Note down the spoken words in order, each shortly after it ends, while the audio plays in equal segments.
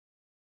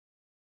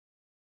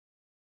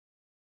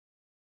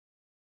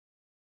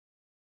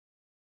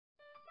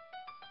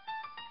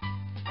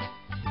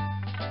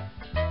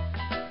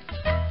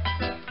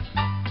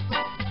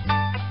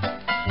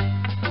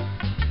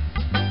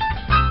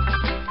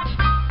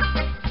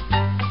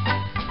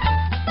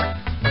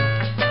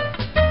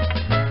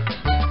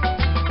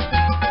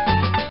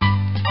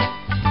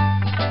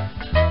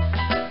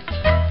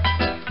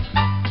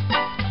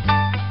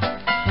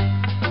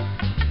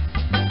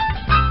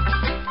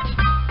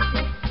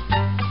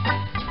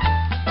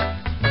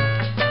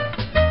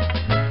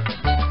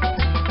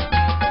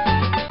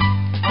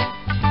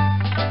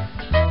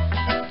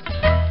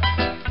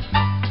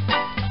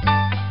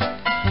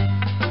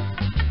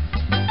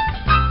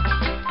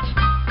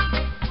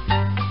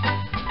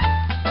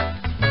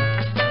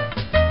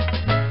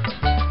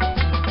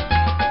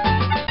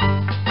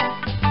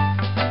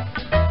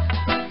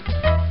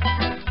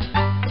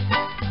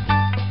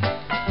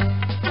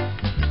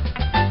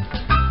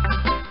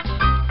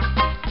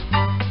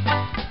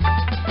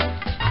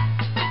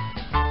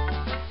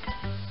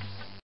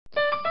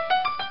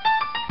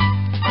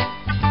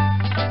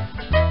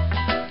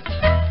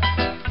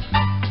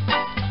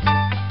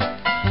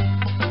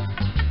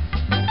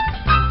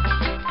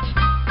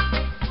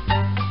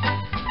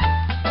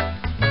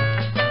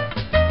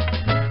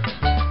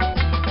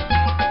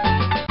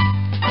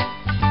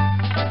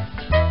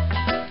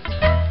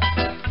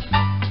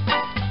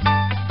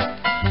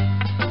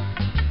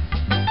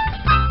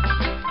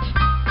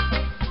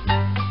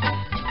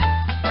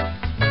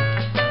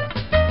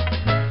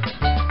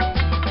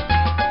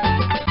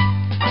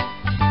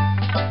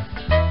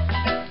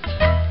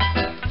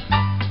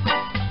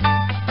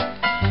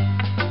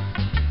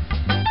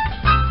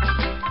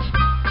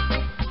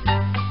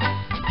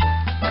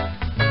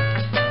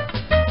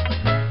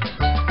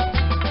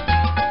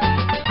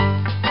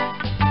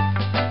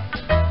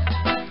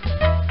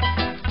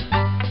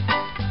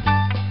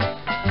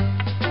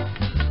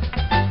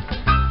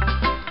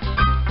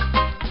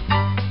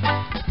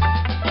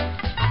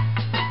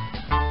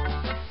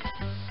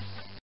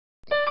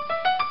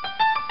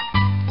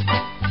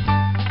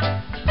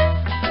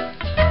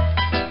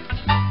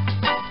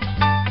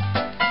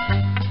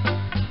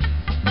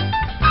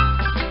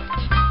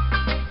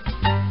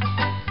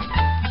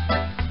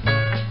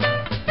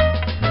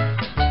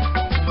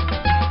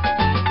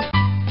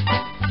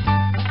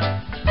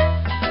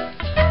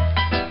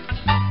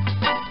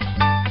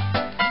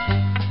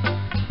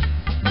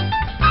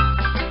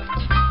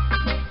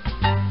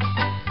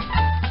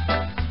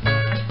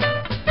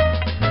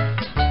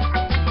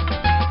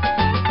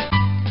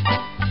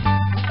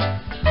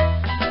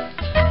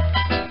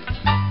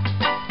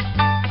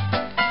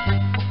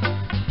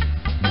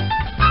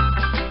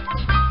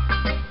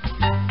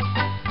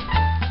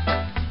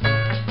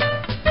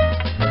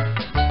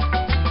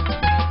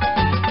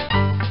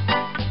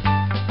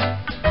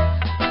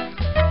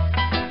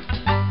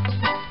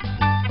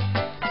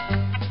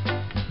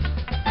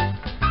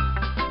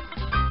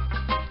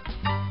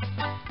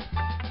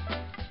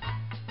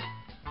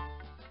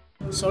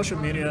social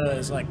media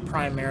is like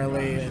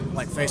primarily, and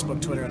like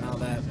Facebook, Twitter, and all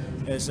that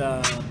is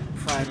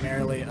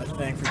primarily a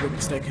thing for people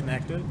to stay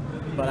connected.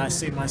 But I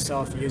see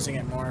myself using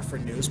it more for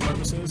news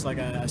purposes. Like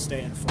I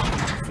stay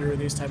informed through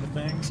these type of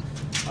things,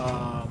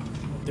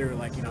 through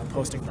like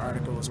posting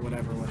articles,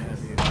 whatever, what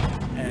have you.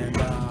 And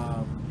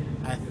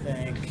I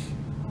think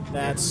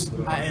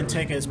I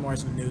take it as more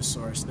as a news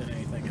source than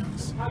anything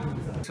else.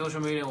 Social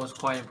media was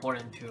quite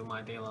important to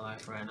my daily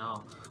life right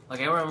now. Like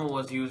everyone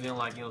was using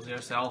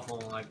their cell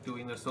phone, like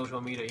doing the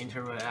social media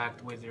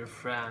interact with your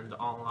friend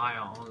online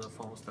on the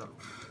phone stuff.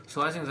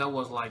 So I think that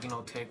was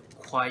take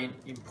quite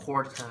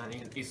important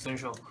and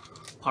essential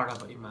part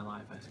of it in my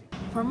life, I think.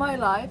 For my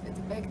life, it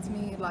affects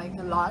me like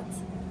a lot.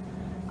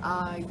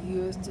 I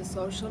used to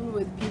social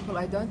with people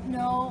I don't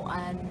know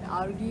and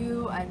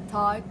argue and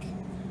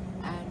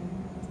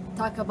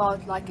talk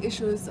about like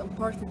issues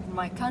important in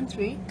my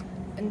country,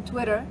 in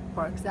Twitter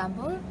for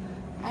example,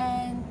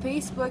 and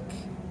Facebook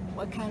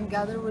I can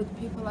gather with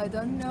people I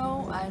don't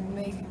know and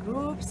make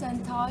groups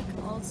and talk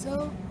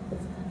also,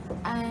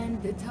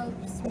 and it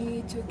helps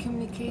me to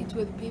communicate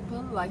with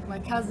people like my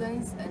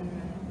cousins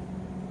in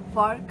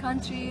far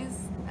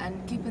countries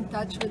and keep in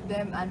touch with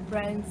them and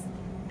friends.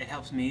 It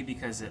helps me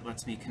because it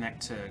lets me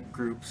connect to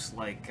groups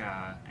like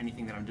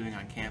anything that I'm doing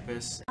on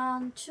campus.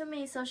 To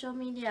me, social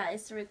media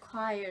is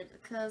required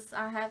because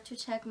I have to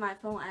check my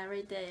phone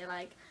every day.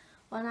 Like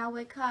when I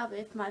wake up,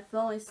 if my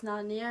phone is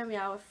not near me,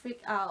 I will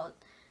freak out.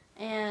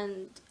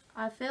 And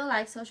I feel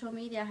like social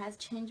media has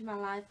changed my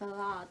life a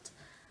lot.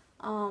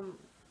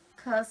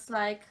 Cause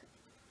like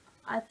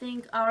I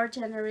think our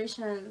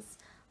generations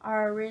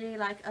are really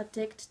like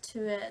addicted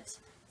to it.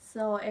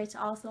 So it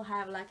also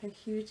have like a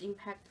huge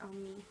impact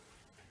on me.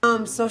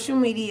 Social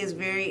media is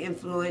very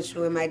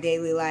influential in my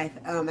daily life.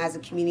 As a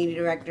community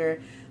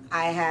director,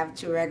 I have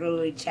to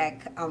regularly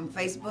check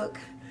Facebook.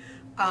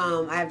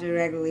 I have to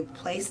regularly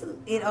place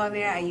it on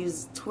there. I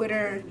use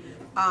Twitter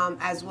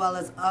as well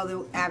as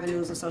other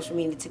avenues of social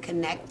media to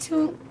connect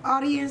to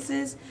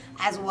audiences,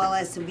 as well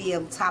as to be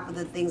on top of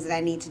the things that I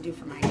need to do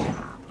for my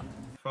job.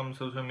 From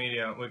social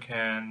media, we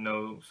can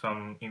know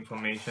some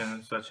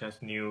information such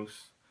as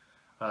news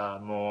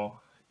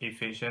more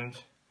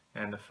efficient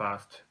and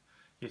fast.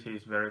 It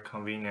is very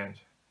convenient,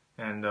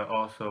 and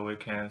also we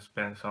can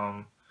spend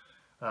some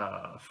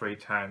free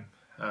time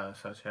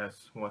such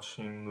as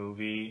watching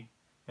movie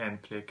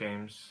and play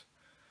games,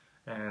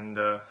 and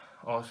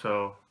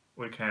also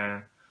we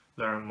can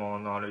learn more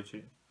knowledge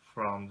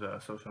from the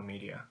social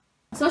media.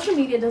 Social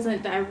media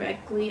doesn't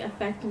directly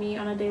affect me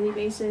on a daily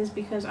basis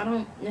because I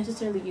don't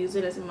necessarily use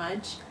it as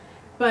much,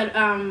 but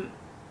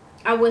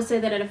I would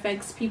say that it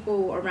affects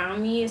people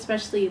around me,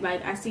 especially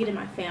like I see it in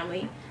my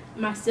family.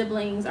 My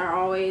siblings are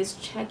always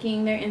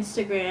checking their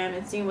Instagram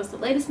and seeing what's the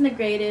latest and the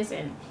greatest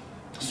and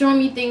showing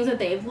me things that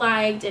they've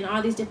liked and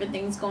all these different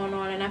things going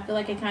on, and I feel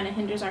like it kind of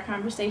hinders our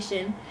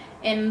conversation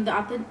and the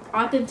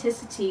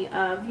authenticity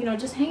of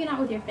just hanging out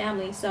with your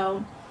family.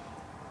 So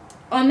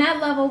on that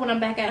level, when I'm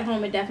back at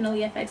home, it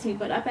definitely affects me,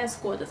 but up at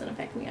school it doesn't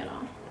affect me at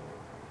all.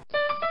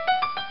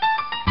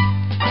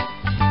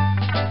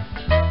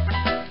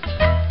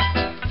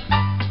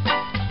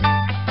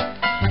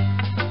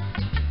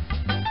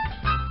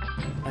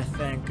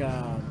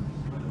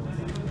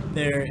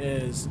 There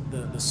is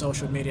the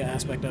social media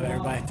aspect of it.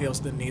 Everybody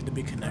feels the need to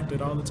be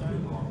connected all the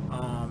time.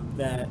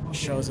 That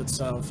shows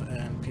itself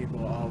in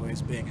people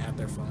always being at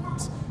their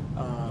phones.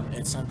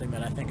 It's something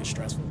that I think is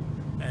stressful,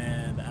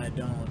 and I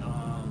don't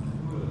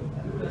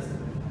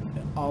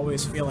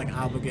always feeling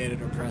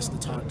obligated or pressed to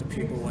talk to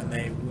people when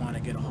they want to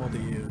get a hold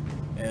of you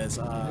is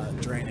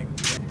draining.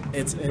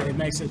 It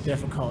makes it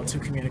difficult to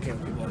communicate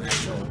with people in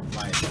actual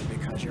life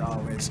because you're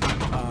always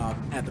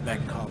at the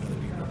beck and call of other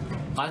people.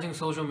 I think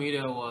social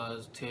media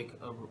was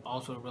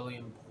also a really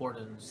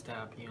important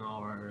step in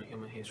our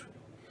human history,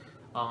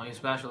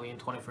 especially in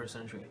 21st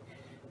century.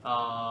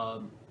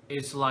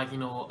 It's like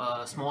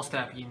a small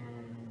step in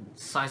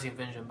science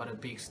invention, but a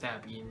big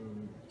step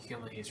in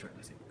human history,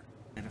 I think.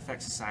 It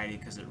affects society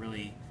because it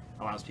really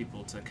allows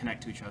people to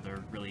connect to each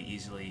other really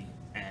easily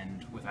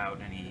and without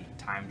any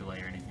time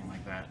delay or anything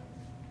like that.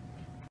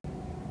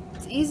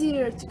 It's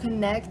easier to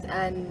connect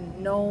and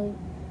know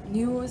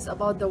news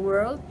about the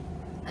world,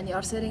 and you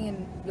are sitting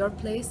in your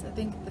place. I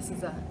think this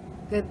is a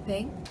good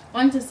thing.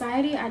 On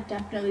society, I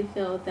definitely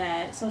feel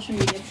that social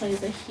media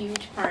plays a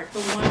huge part.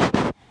 For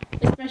one,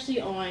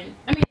 especially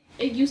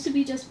it used to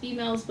be just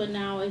females, but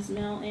now it's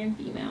male and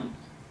female.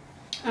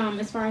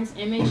 As far as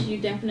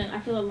image, I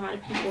feel a lot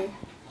of people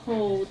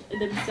hold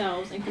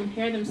themselves and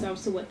compare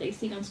themselves to what they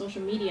see on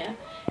social media,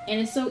 and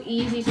it's so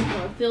easy to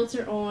throw a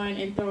filter on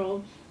and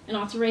throw an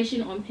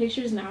alteration on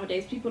pictures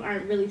nowadays. People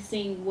aren't really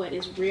seeing what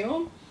is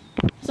real.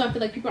 So I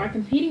feel like people are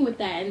competing with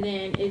that, and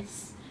then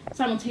it's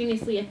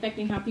simultaneously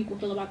affecting how people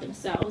feel about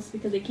themselves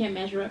because they can't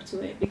measure up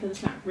to it because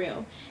it's not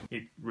real.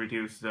 It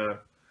reduces the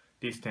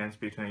distance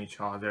between each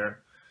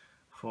other.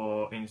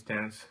 For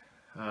instance,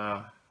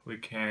 we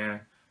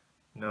can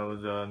know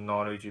the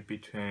knowledge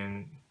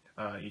between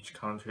each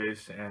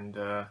countries and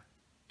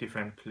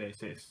different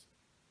places.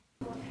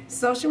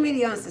 Social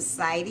media on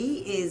society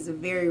is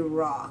very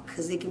raw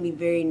because it can be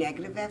very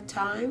negative at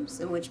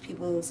times, in which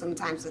people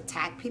sometimes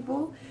attack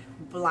people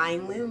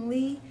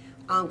blindly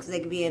because they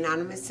can be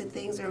anonymous to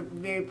things, or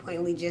very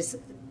pointedly just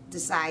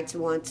decide to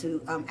want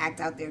to act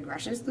out their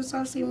aggressions through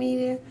social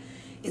media.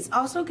 It's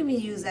also can be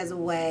used as a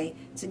way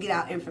to get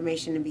out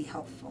information and be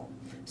helpful.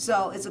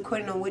 So it's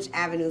according to which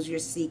avenues you're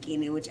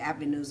seeking and which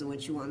avenues in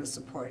which you want to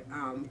support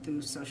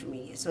through social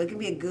media. So it can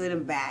be a good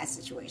and bad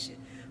situation.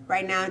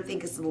 Right now, I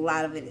think a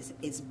lot of it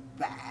is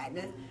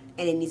bad,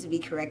 and it needs to be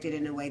corrected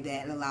in a way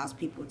that allows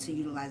people to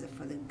utilize it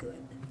for the good.